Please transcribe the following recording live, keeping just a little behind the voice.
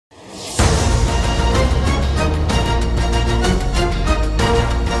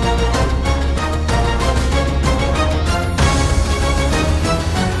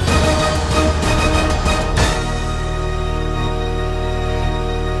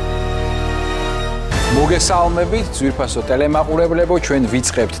მოგესალმებით, ძვირფასო ტელემაყურებლებო, ჩვენ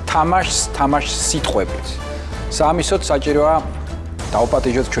ვიწყებთ თამაშს სიტყვებით. საამისოდ საჭიროა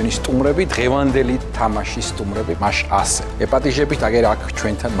დავპატიჟოთ ჩვენი სტუმრები, დღევანდელი თამაშის სტუმრები, მას ასე. ეპატიჟებით აგერ აქ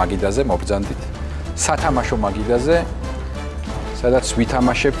ჩვენთან მაგიდაზე მობრძანდით. სათამაშო მაგიდაზე, სადაც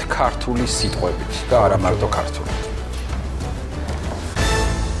ვითამაშებთ ქართული სიტყვებით და არა მარტო ქართული.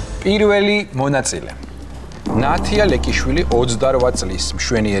 პირველი მონაწილე. ნათია ლეკიშვილი 28 წლის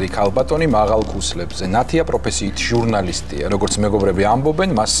მშვენიერი ქალბატონი მაღალ ქუსლებზე. ნათია პროფესიით ჟურნალისტია. როგორც მეგობრები ამბობენ,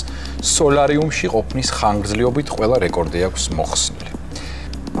 მას სოლარიუმში ყოფნის ხანგრძლივობით ყველა რეკორდი აქვს მოხსნილი.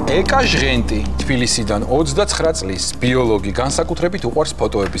 ჟღენტი თბილისიდან 29 წლის ბიოლოგი, განსაკუთრებით უყვარს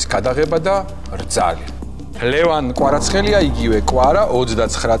ფოტოების გადაღება და რძალი. ლევან კვარაცხელია იგივე კვარა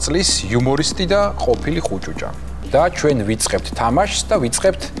 29 წლის იუმორისტი და ყოფილი ხუჭუჭა. და ჩვენ ვიწყებთ თამაშს და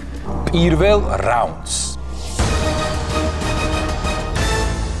ვიწყებთ პირველ რაუნდს.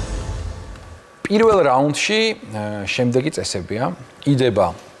 პირველ რაუნდში შემდეგი წესებია.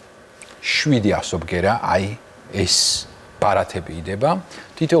 იდება 7 ასობგერა, აი ეს ბარათები იდება.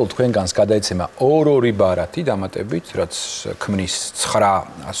 თითოეულ თქვენგანს გადაეცემა 2-2 ბარათი დამატებით, რაც ქმნის 9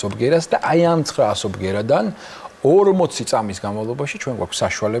 ასობგერას და აი ამ 9 ასობგერადან 40 წამის განმავლობაში ჩვენ გვაქვს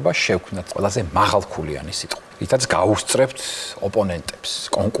საშუალება შევქმნათ ყველაზე მაღალქულიანი სიტყვა. რითაც გაუსწრებთ ოპონენტებს,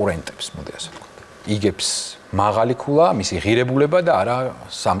 კონკურენტებს, მოდი ასე ვთქვათ. იგებს მაღალი ქულა, მისი ღირებულება და არა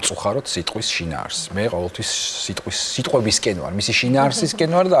სამწუხაროდ სიტყვის შინაარსს. მე ყოველთვის სიტყვებისკენ ვარ, მისი შინაარსისკენ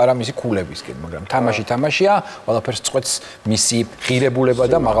ვარ და არა მისი ქულებისკენ, მაგრამ თამაშია, ყველაფერს წყვეტს მისი ღირებულება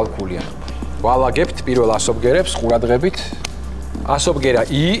და მაღალქულიანობა. ვალაგებთ პირველ ასობგერებს ყურადღებით. ასობგერა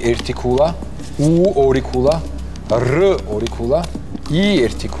I 1 ქულა, U 2 ქულა, R 2 ქულა, I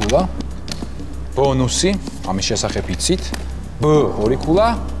 1 ქულა, ბონუსი, ამის შესახებ იცით, B 2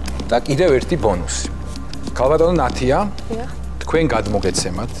 ქულა და კიდევ ერთი ბონუსი. ქალბატონო ნათია, თქვენ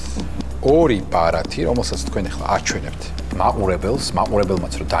გადმოგეცემათ 2 ბარათი, რომელსაც თქვენ ახლა აჩვენებთ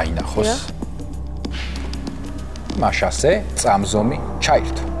მაყურებელმაც რომ დაინახოს. მას ასე წამზომი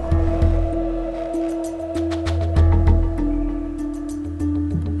ჩაირთო.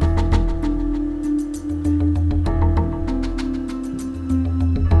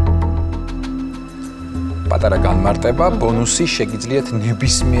 პატარა განმარტება, ბონუსი შეგიძლიათ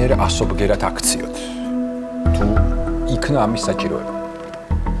ნებისმიერ ასობგერად აქციოთ. თუ იქნა ამის საჭიროება.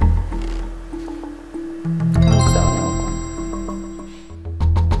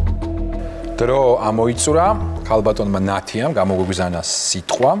 დრო ამოიწურა, ქალბატონმა ნათიამ გამოგვიგზავნა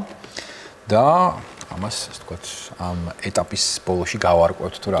სიტყვა და ამას, ასე ვთქვათ, ამ ეტაპის ბოლოში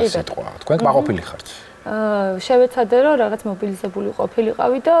გავარკვევთ თუ რა სიტყვა. თქვენ კმაყოფილი ხართ? შევეცადე რომ რაღაც მობილიზებული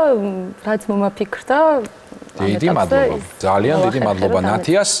ყოფილიყავი და რაც მომაფიქრდა დიდი მადლობა. ძალიან დიდი მადლობა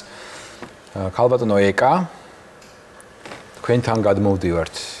ნათიას. ქალბატონო ეკა თქვენთან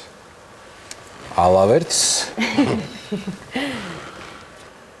გადმოვდივართ ალავერტს.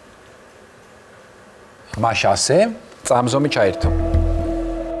 მას ასე წამზომი ჩაირთო.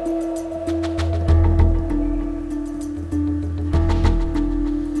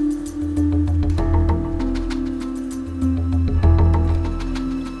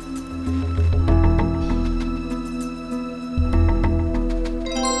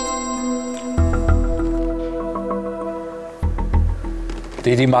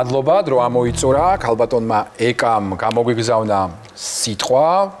 დიდი მადლობა, დრო ამოიწურა, ქალბატონმა ეკამ გამოგვიგზავნა სიტყვა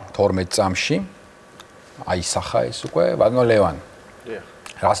 12 წამში. აისახა ეს უკვე, ბატონო ლევან.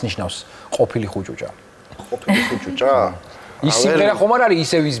 რას ნიშნავს ყოფილი ხუჭუჭა? ყოფილი ხუჭუჭა? ისინი ხომ არ არის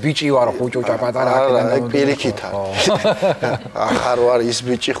ისევ ის ბიჭი ვარ ხუჭუჭა პატარა აქედან და პირიქით არის. ახარ ვარ ის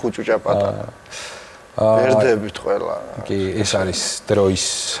ბიჭი ხუჭუჭა პატარა. ვერდებით ყველა. კი, ეს არის დროის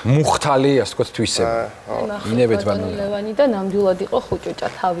მუხთალი, ასე ვთქვათ, თვისება. ინებეთ ბატონო ლევანი და ნამდვილად იყო ხუჭუჭა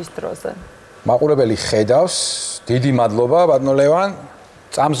თავის დროზე. მაყურებელი ხედავს, დიდი მადლობა ბატონო ლევან.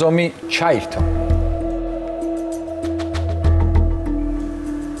 წამზომი ჩაირთო.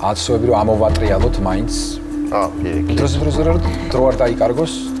 აცოები რომ ამოვატრიალოთ მაინც. პირიქით. დროზე დრო არ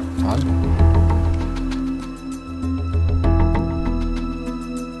დაიკარგოს. თან.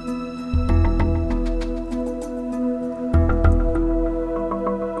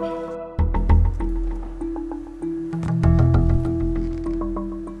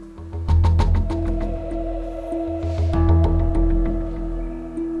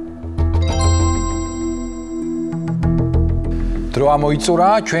 დრო ამოიწურა,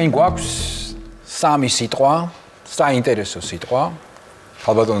 ჩვენ გვაქვს 3 სიტყვა, საინტერესო სიტყვა.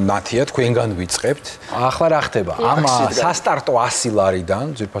 ალბათ ნათია თქვენგან ვიწყებთ. ახლა რა ხდება? ამ სასტარტო 100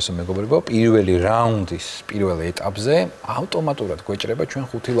 ლარიდან, ძირფასო მეგობრებო, პირველი რაუნდის პირველ ეტაპზე ავტომატურად გვეჭრება ჩვენ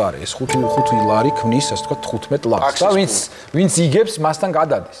 5 ლარი. ეს 5 ლარი ქმნის, ასე ვთქვათ, 15 ლარს. და ვინც იგებს, მასთან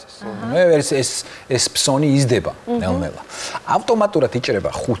გადადის ეს. ეს ფსონი იზრდება ნელ-ნელა. ავტომატურად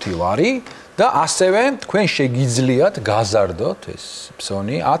იჭრება 5 ლარი და ასევე თქვენ შეგიძლიათ გაზარდოთ ეს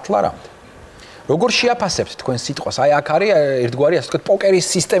ფსონი 10 ლარამდე. როგორ შეაფასებთ თქვენ სიტყვას? აი აქ არის ერთგვარი ასე ვთქვათ პოკერის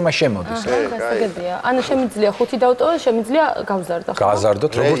სისტემა შემოდის. კაია. ანუ შემიძლია 5 დავტოვო, შემიძლია გავზარდო.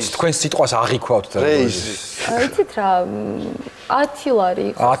 გაზარდოთ, როგორც თქვენ სიტყვას აღიქვავთ და იცით რა 10 ლარი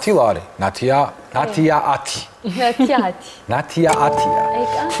იყო. 10 ლარი. ნათია 10. ნათია 10-ია.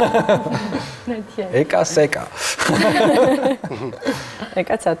 ეკა სეკა.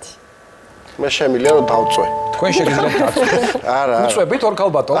 ეკაც 10. მე შემიძლია რომ დავწვე. თქვენ შეგიძლიათ დაწვეთ. არა. უწვევით ორ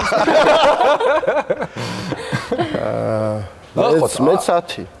ქალბატონ. მეც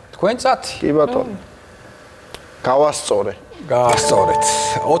 10. თქვენ 10. კი ბატონო. გავასწორე. გაასწორეთ.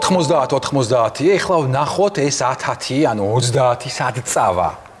 90. ეხლა ვნახოთ ეს 10, ანუ 30 სად წავა.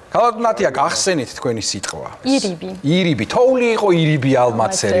 ქალბატონ ნათია, გახსენით თქვენი სიტყვა. ირიბი. თოვლი იყო ირიბი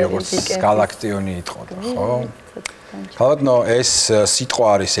ალმაცერი, როგორც გალაქტიონი იტყოდა, ხო? ქალბატონო, ეს სიტყვა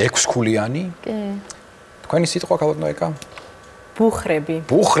არის 6 ქულიანი. კი. თქვენი სიტყვა ქალბატონო ეკა?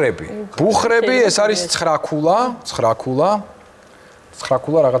 ბუხრები, ეს არის 9 ქულა. 9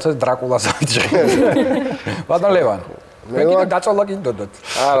 ქულა რაღაცა დრაკულას აიჭრე. ბატონ ლევან, მე კიდე დაწოლა კიდოდოთ.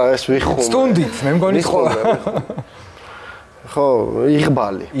 არა, ეს ვიხუმე. სტუნდით, მე მგონი ხოლმე. ხო,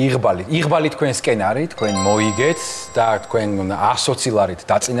 იღბალი თქვენსკენ არის, თქვენ მოიგეთ და თქვენ 120 ლარით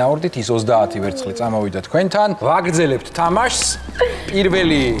დაწინაურდით, ის 30 ვერცხლი წამოვიდა თქვენთან. ვაგრძელებთ თამაშს.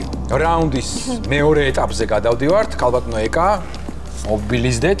 პირველი რაუნდის მეორე ეტაპზე გადავდივართ. ქალბატონო ეკა,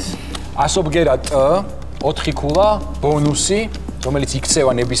 მობილიზდეთ. ასობგერა ტ, 4 ქულა, ბონუსი, რომელიც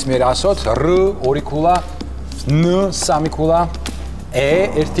იქცევა ნებისმიერ ასოთ, რ, 2 ქულა, ν, 3 ქულა,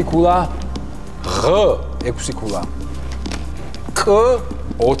 ე, 1 ქულა, ღ, 6 ქულა. კ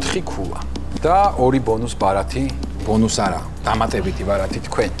 4 ქულა და 2 ბონუს ბარათი, ბონუს არა, დამატებითი ბარათი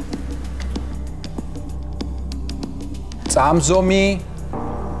თქვენ. წამზომი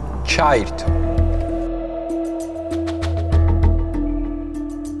ჩაირთო.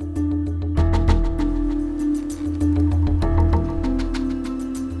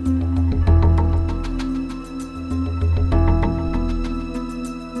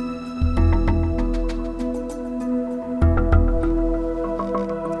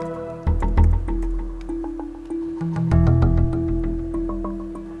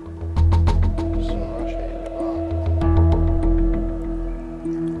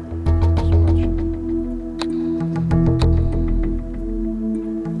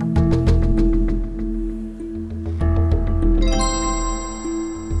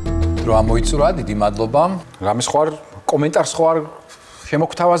 მოიწურა, დიდი მადლობა. რამის ხوار კომენტარს ხوار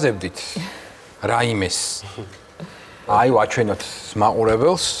შემოგთავაზებდით რაიმეს. აი ვაჩვენოთ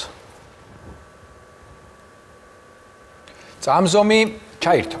მაყურებელს. წამზომი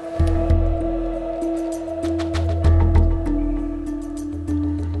ჩაირთო.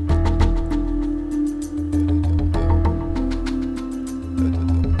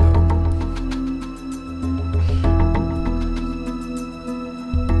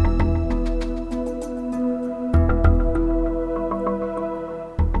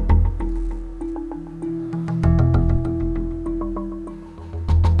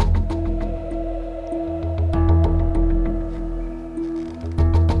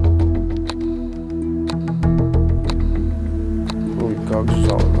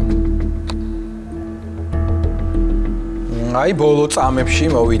 აი ბოლო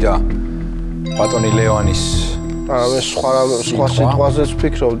წამებში მოვიდა ბატონი ლევანის. არა, მე სხვა სიტყვაზეც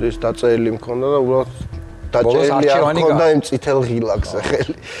ვფიქრობდი, ის დაწერილი მქონდა და უბრალოდ დაჭერილი არ მქონდა იმ წითელ ღილაკზე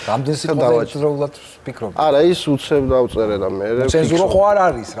ხელი. რამდენ სიტყვაზე უბრალოდ ვფიქრობდი. არა, ის უცებ დავწერე და მე ცენზურა ხო არ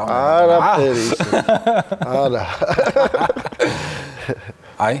არის რა. არაფერი ისე. არა.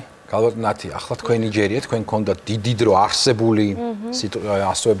 აი ქალბატონ ნათია, ახლა თქვენი ჯერია, თქვენ გქონდათ დიდი დრო არსებული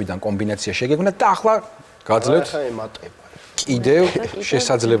ასოებიდან კომბინაცია შეგეგმნათ და ახლა გაძლევთ კიდევ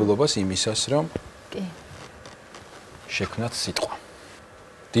შესაძლებლობას იმისას, რომ შექმნათ სიტყვა.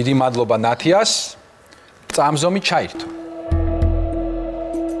 დიდი მადლობა ნათიას. წამზომი ჩაირთო.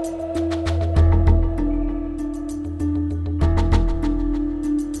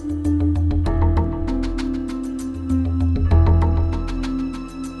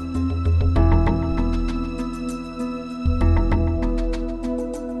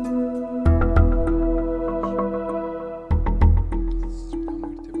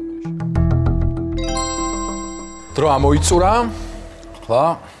 დრო ამოიწურა.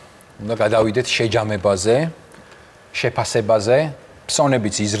 ახლა უნდა გადავიდეთ შეჯამებაზე, შეფასებაზე,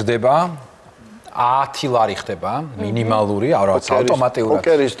 ფსონებიც იზრდება, 10 ლარი ხდება, მინიმალური, რაღაც ავტომატურად.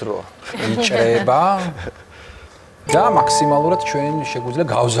 პოკერის დრო. იჭრება. და მაქსიმალურად ჩვენ შეგვიძლია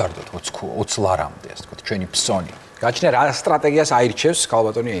გავზარდოთ 20 ლარამდე, ასე ვთქვათ, ჩვენი ფსონი. გაჩნია რა სტრატეგიას აირჩევს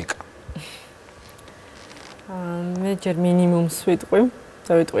ქალბატონი ეკა. მე ჯერ მინიმუმს ვიტყვი,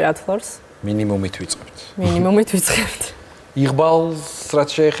 დავიტყვი 10 ლარს. მინიმუმით ვიწყებთ. მინიმუმით ვიწყებთ. იღბალს რაც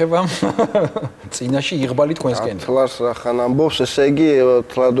შეეხება, წინაში იღბალი თქვენსკენ. 10 ლარს რახან ამბობს, ესე იგი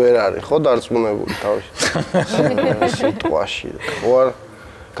თლად ვერ არის, ხო დარწმუნებული თავში. სიტყვაში, ხო არ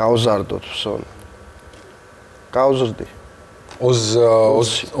გავზარდოთ ფსონი. გავზრდი.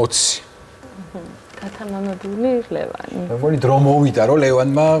 20. გათამამებული ლევანი. მეგონი დრო მოვიდა რომ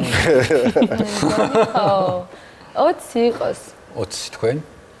ლევანმა 20 იყოს. 20 თქვენ?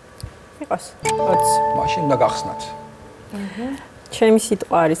 იყოს 20. მაშინ უნდა გახსნათ. ჩემი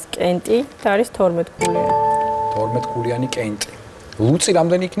სიტყვა არის კენტი და არის 12 გულიანი. 12 გულიანი კენტი. ლუცი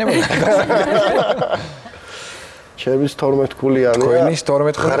რამდენი იქნება? ჩემის 12 გულიანი. თქვენის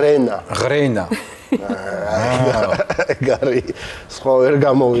 12 ღრენა. ღრენა. გარი სხვა ვერ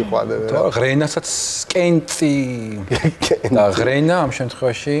გამოვიყვანე მე. ღრენასაც კენტი და ღრენა ამ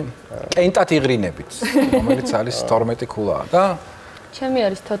შემთხვევაში კენტად იღრინებით, რომელიც არის 12 ქულაა და ჩემი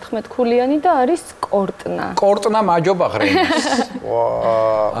არის 14 ქულიანი და არის კორტნა. კორტნა მაჯობა ღრენას.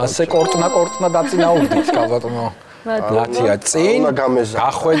 ვაა. ასე კორტნა დაწინაურდით ქალბატონო. ნათია წინ,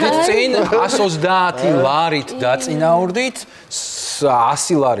 გახვედით წინ 130 ლარით დაწინაურდით,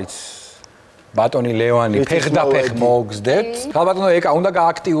 100 ლარით ბატონი ლევანი ფეხდაფეხ მოგზდეთ. ქალბატონო ეკა უნდა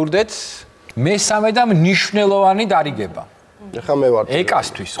გააქტიურდეთ მესამე და მნიშვნელოვანი დარიგება. ეხა მე ვარ.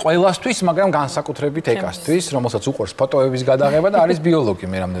 ეკასთვის, ყველასთვის, მაგრამ განსაკუთრებით ეკასთვის, რომელსაც უყურს ფოტოების გადაღება და არის ბიოლოგი,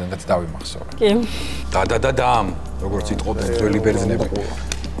 მე რამდენადაც დავიმახსოვრე. კი. დამ, როგორც იტყობენ ძველი ბერძნები.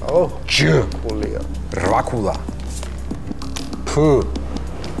 აო, ჯ, კულია. 8 ქულა. ფ,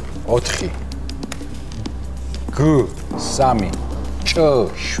 4. გ, 3. ჭ,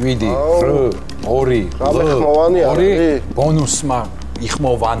 7, რ, 2, ლ, 2, ბონუსმა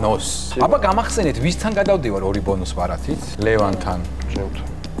იხმოვანოს. აბა გამახსენეთ, ვისთან გადავდივარ 2 ბონუს ბარათით? ლევანთან. ჩემთან.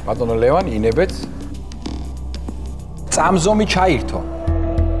 ბატონო ლევან, ინებეთ. წამზომი ჩაირთო.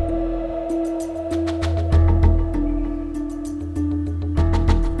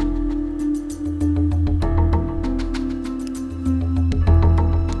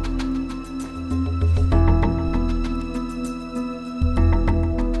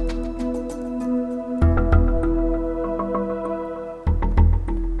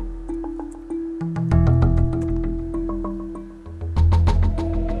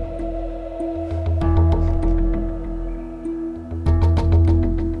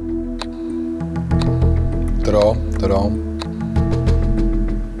 დრო.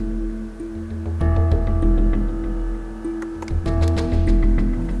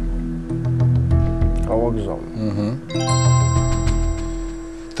 გავაგზავნე.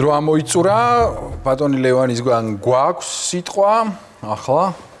 დრო ამოიწურა, ბატონი ლევანისგან გვაქვს სიტყვა, ახლა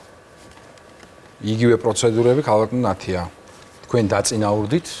იგივე პროცედურები ქალბატონო ნათია. თქვენ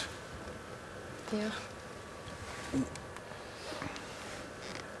დაწინაურდით. დიახ.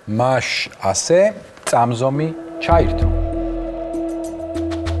 მაშ ასე წამზომი ჩაირთო.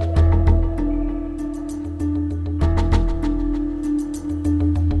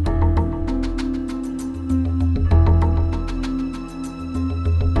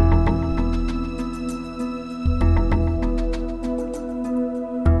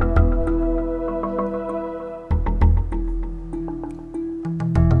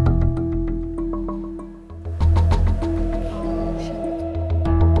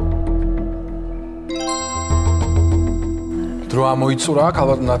 დრო ამოიწურა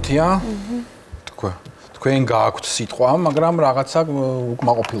ქალბატონო ნათია. თქვენ გააქვთ სიტყვა, მაგრამ რაღაცა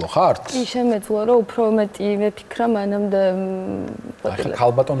უკმაყოფილო ხართ? კი, შემეძლო რომ უფრო მეტი ვეფიქრა მანამდე. ახლა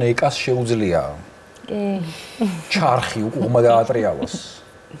ქალბატონო ეკას შეუძლია. კი. ჩარხი უკუღმა დაატრიალოს.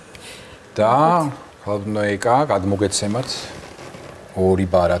 და ქალბატონო ეკა გადმოგეცემათ 2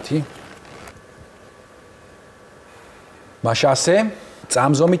 ბარათი. მაშ ასე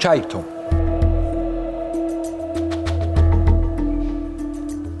წამზომი ჩაირთო.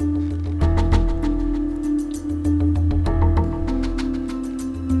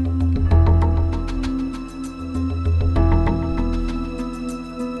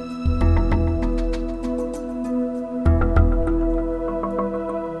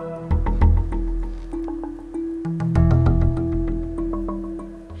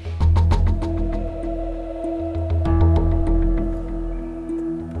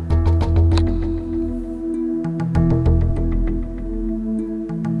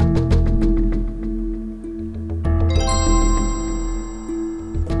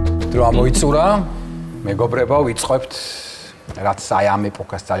 დრო ამოიწურა, მეგობრებო, ვიწყებთ რაც აი ამ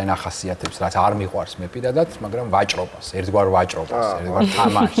ეპოქას ძალიან ახასიათებს, რაც არ მიყვარს მე პირადად, მაგრამ ვაჭრობას, ერთგვარ ვაჭრობას, ერთგვარ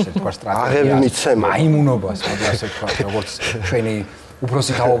თამაშს, ერთგვარ სტრატეგიას, მაიმუნობას, ასე ვთქვათ, როგორც ჩვენი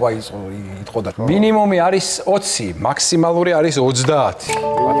უფროსი თაობა იტყოდა. მინიმუმი არის 20, მაქსიმალური არის 30.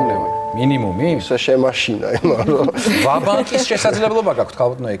 ბატონო, მინიმუმი? ისე შემაშინა, მაგრამ ვაბანკის შესაძლებლობა გაქვთ,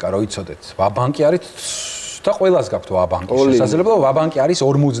 ალბათ ნოეკა, რო იცოდეთ. ვაბანკი არის და ყველას გაქვთ ვაბანკის შესაძლებლობა, ვაბანკი არის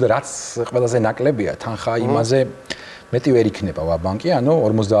 40 რაც ყველაზე ნაკლებია, თანხა იმაზე მეტი ვერ იქნება ვაბანკი, ანუ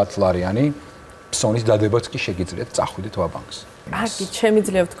 50 ლარიანი ფსონის დადებაც კი შეგიძლიათ წახვიდეთ ვაბანკს. აკი,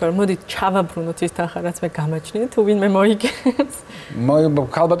 შემიძლია ვთქვა, რომ მოდით ჩავაბრუნოთ ის თანხა, რაც მე გამაჩნია, თუ ვინმე მოიგებს.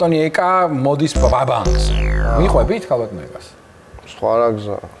 ქალბატონი ეკა მოდის ვაბანკს. მიყვებით ქალბატონი ეკას? სხვა რა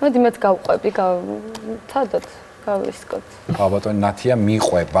გზა. მოდი მეც გავყვები, თადოთ, გავისკოთ. ქალბატონი ნათია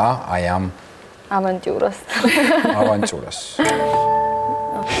მიყვება აი ამ ავანტიურას. ავანტიურას.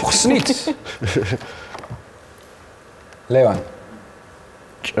 ხსნით. ლევან.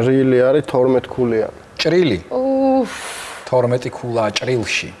 ჭრილი არის 12 ქულიანი. ჭრილი? 12 ქულა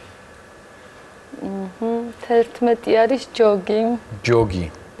ჭრილში. 11 არის ჯოგი. ჯოგი.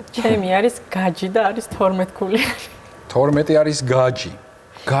 ჩემი არის გაჯი და არის 12 ქულიანი. 12 არის გაჯი.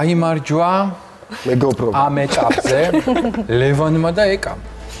 გაიმარჯვა მეგობრებო. ამ ეტაპზე ლევანმა და ეკამ.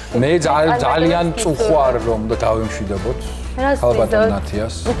 მე ძალიან წუხვარ რომ და დავიმშვიდებოთ ქალბატონ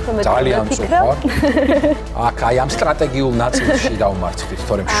ნათიას. ძალიან წუხვარ. აქ აი ამ სტრატეგიულ ნაწილში დავმარცხდით,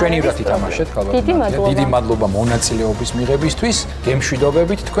 თორემ შვენივრად ითამაშეთ ქალბატონ ნათია. დიდი მადლობა მონაწილეობის მიღებისთვის.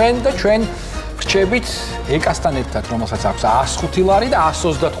 გემშვიდობებით თქვენ და ჩვენ ვრჩებით ეკასთან ერთად, რომელსაც აქვს 105 ლარი და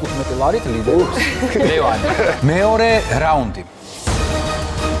 135 ლარით ლიდერობს ლევანი. მეორე რაუნდი.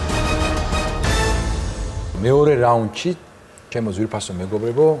 მეორე რაუნდში ჩემო ზვირფასო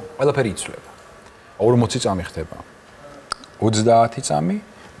მეგობრებო, ყველაფერი იცვლება. 40 წამი ხდება. 30 წამი,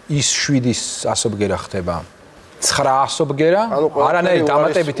 ის 7-ის ასობგერა ხდება. 900 ბგერა, არანაირი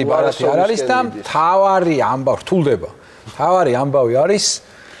დამატებითი ბარათი არ არის და თავარი ამბავი რთულდება. თავარი ამბავი არის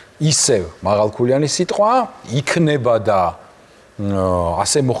ისევ მაღალქულიანი სიტყვა, იქნება და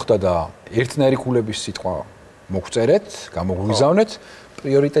ასე მოხდა და ერთნაირი ქულების სიტყვა მოგწერეთ, გამოგვიგზავნეთ,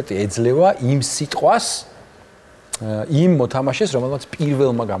 პრიორიტეტი ეძლევა იმ სიტყვას იმ მოთამაშეს, რომელმაც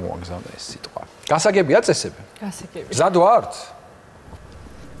პირველმა გამოაგზავნა ეს სიტყვა. გასაგებია წესები? გასაგებია. მზად ვართ?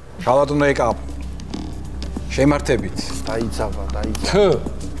 ქალბატონო ეკა. შემართებით. დაიძაბა. თ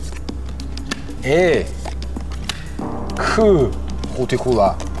ე ქ 5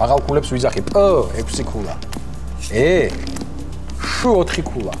 ქულა. მაღალ ქულებს ვიზახი. პ 6 ქულა. ე შ 4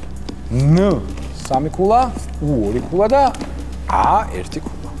 ქულა. ნ 3 ქულა, უ 2 ქულა და ა 1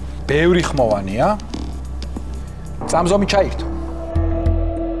 ქულა. ბევრი ხმოვანია. წამზომი ჩაირთო.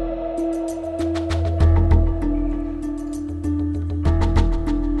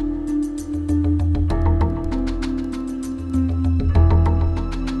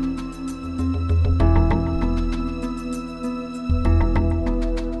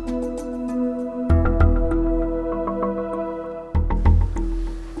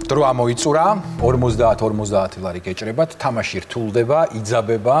 დრო ამოიწურა, 50 ლარი გეჭრებათ, თამაში რთულდება,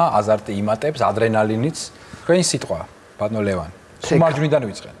 იძაბება, აზარტი იმატებს, ადრენალინიც. თქვენი სიტყვა, ბატონო ლევან. მარჯვნიდან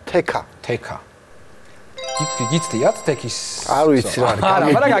ვიწყენ. თექა. თექა. გიცდიათ თექის? არ ვიცი რა არის. არა,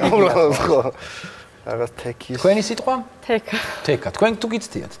 მაგრამ გაგიგიათ ხო. რაღაც თექის. თქვენი სიტყვა? თექა. თექა. თქვენ თუ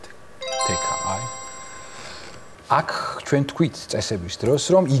გიცდიათ თექა, აი. აქ ჩვენ თქვით წესების დროს,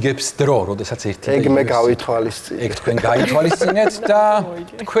 რომ იგებს დრო, როდესაც ერთი ეგ მე გავითვალისწინე. ეგ თქვენ გაითვალისწინეთ და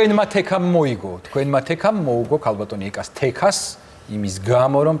თქვენმა თექამ მოიგო. თქვენმა თექამ მოუგო ქალბატონი ეკას თექას იმის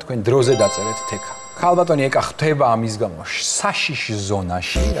გამო, რომ თქვენ დროზე დაწერეთ თექა. ქალბატონი ეკა ხდება ამის გამო საშიშ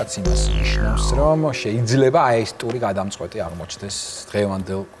ზონაში, რაც იმას ნიშნავს, რომ შეიძლება აი ეს ტური გადამწყვეტი აღმოჩნდეს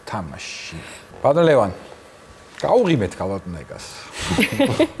დღევანდელ თამაშში. ბატონ ლევან, გაუღიმეთ ქალბატონ ეკას.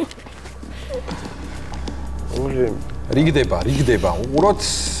 რიგდება, უყუროთ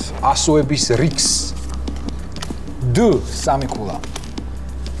ასოების რიგს. დ 3 ქულა.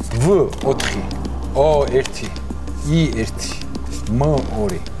 ვ 4, ო 1, ი 1, მ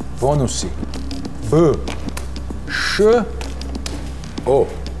 2, ბონუსი. ბ შ ო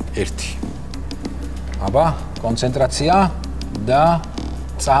 1. აბა, კონცენტრაცია და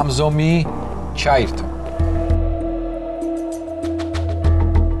წამზომი ჩაირთო.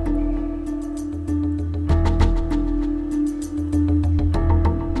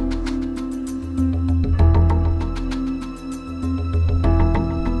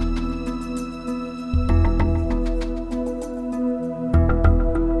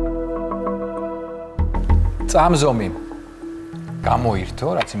 წამზომი გამოირთო,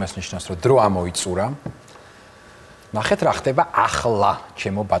 რაც იმას ნიშნავს, რომ დრო ამოიწურა. ნახეთ რა ხდება ახლა,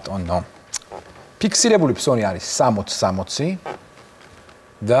 ჩემო ბატონო. ფიქსირებული ფსონი არის 60-60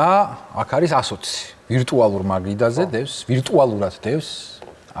 და აქ არის 120. ვირტუალურ მაგიდაზე დევს, ვირტუალურად დევს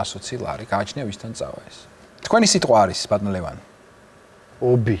 120 ლარი. გააჩნია ვისთან წავა ეს. თქვენი სიტყვა არის ბატონო ლევან.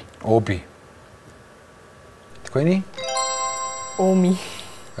 ობი. ობი. თქვენი? ომი.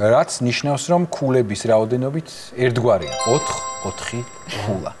 რაც ნიშნავს რომ ქულების რაოდენობით ერთგვარია 4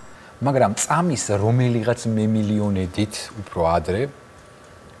 ქულა. მაგრამ წამის რომელიღაც მემილიონედით უფრო ადრე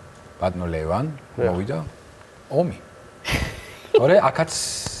ბატონო ლევან მოვიდა ომი. თორე აქაც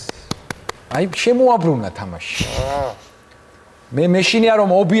აი შემოაბრუნა თამაში. მე მეშინია რომ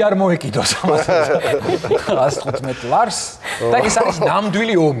ობი არ მოეკიდოს ამას 115 ლარს და ეს არის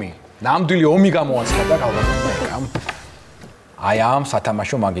ნამდვილი ომი. ნამდვილი ომი გამოაცხადა ალბათ. აი ამ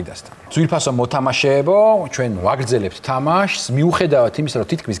სათამაშო მაგიდასთან. ძვირფასო მოთამაშეებო, ჩვენ ვაგრძელებთ თამაშს, მიუხედავად იმისა, რომ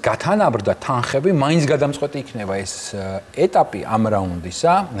თითქმის გათანაბრდა თანხები, მაინც გადამწყვეტი იქნება ეს ეტაპი ამ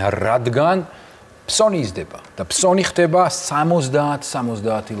რაუნდისა, რადგან ფსონი იზრდება და ფსონი ხდება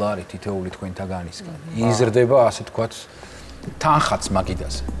 70 ლარი თითოეული თქვენთაგანისგან. იზრდება, ასე თქვათ, თანხაც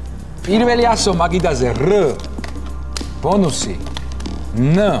მაგიდაზე. პირველი 100 მაგიდაზე რ ბონუსი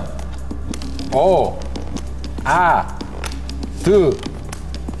ν ო ა თ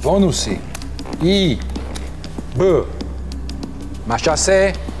ბონუსი ი ბ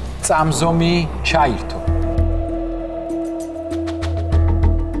მაშასე წამზომი ჩაირთო.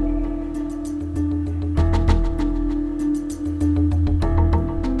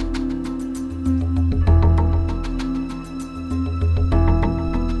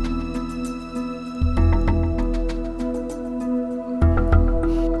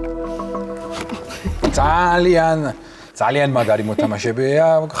 ძალიან მაგარი მოთამაშეებია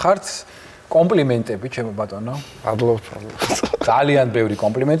ხართ. კომპლიმენტები ჩემო ბატონო. მადლობთ. ძალიან ბევრი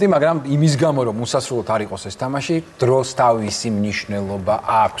კომპლიმენტი, მაგრამ იმის გამო რომ უსასრულოდ არ იყოს ეს თამაში, დროს თავისი მნიშვნელობა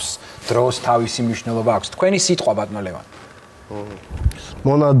აქვს. დროს თავისი მნიშვნელობა აქვს. თქვენი სიტყვა ბატონო ლევან.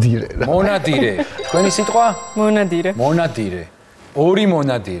 მონადირე. მონადირე. თქვენი სიტყვა? მონადირე. მონადირე. ორი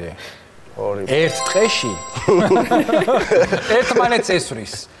მონადირე. ორი. ერთ ტყეში. ერთმანეთს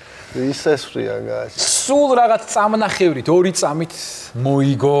ესვრის. ისესვრია გას. სულ რაღაც წამნახევრით, ორი წამით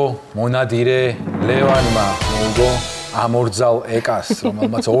მოიგო მონადირე ლევანმა, მოიგო ამორძალ ეკას,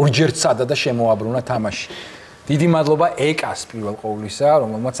 რომელმაც ორჯერ წადა და შემოაბრუნა თამაში. დიდი მადლობა ეკას პირველ ყოვლისა,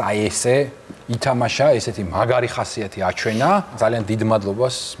 რომელმაც აი ესე ითამაშა, ესეთი მაგარი ხასიათი აჩვენა. ძალიან დიდ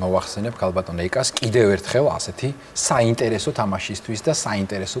მადლობას მოვახსენებ ქალბატონ ეკას კიდევ ერთხელ ასეთი საინტერესო თამაშისთვის და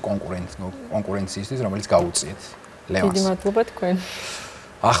საინტერესო კონკურენციისთვის, რომელიც გაუწიეთ ლევანს. დიდი მადლობა თქვენ.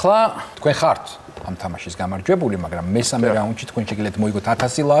 ახლა თქვენ ხართ ამ თამაშის გამარჯვებული, მაგრამ მესამე რაუნდში თქვენ შეგიძლიათ მოიგოთ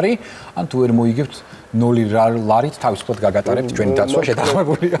 1000 ლარი, ან თუ ვერ მოიგებთ 0 ლარით თავისუფლად გაგატარებთ ჩვენი დაცვა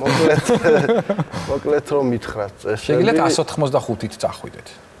შეთანხმებულია. მოკლედ რომ მითხრათ წესები. შეგიძლიათ 185-ით წახვიდეთ.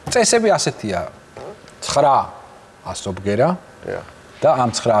 წესები ასეთია: 9 ასობგერა და ამ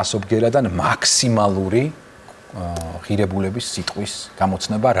 9 ასობგერადან მაქსიმალური ღირებულების სიტყვის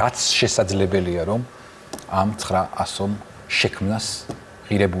გამოცნება, რაც შესაძლებელია რომ ამ 9 ასომ შექმნას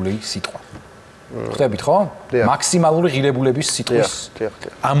ღირებული სიტყვა. ხვდებით ხო? მაქსიმალური ღირებულების სიტყვის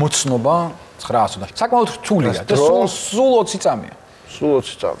ამოცნობა 900-დან. საკმაოდ რთულია და სულ 20 წამია. სულ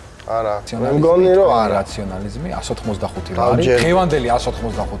 20 წამი. არა. მგონი რომ არა. რაციონალიზმი 185 ლარი. დღევანდელი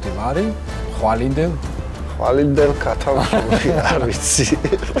 185 ლარი. ხვალინდელ კათამაში არ ვიცი.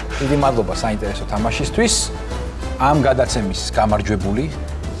 დიდი მადლობა საინტერესო თამაშისთვის. ამ გადაცემის გამარჯვებული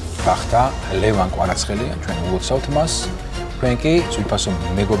გახდა ლევან კვარაცხელია, ჩვენ ულოცავთ მას. თქვენ კი ძვირფასო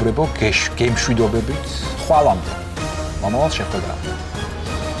მეგობრებო, გემშვიდობებით, ხვალამდე. მომავალ შეხვედრამდე.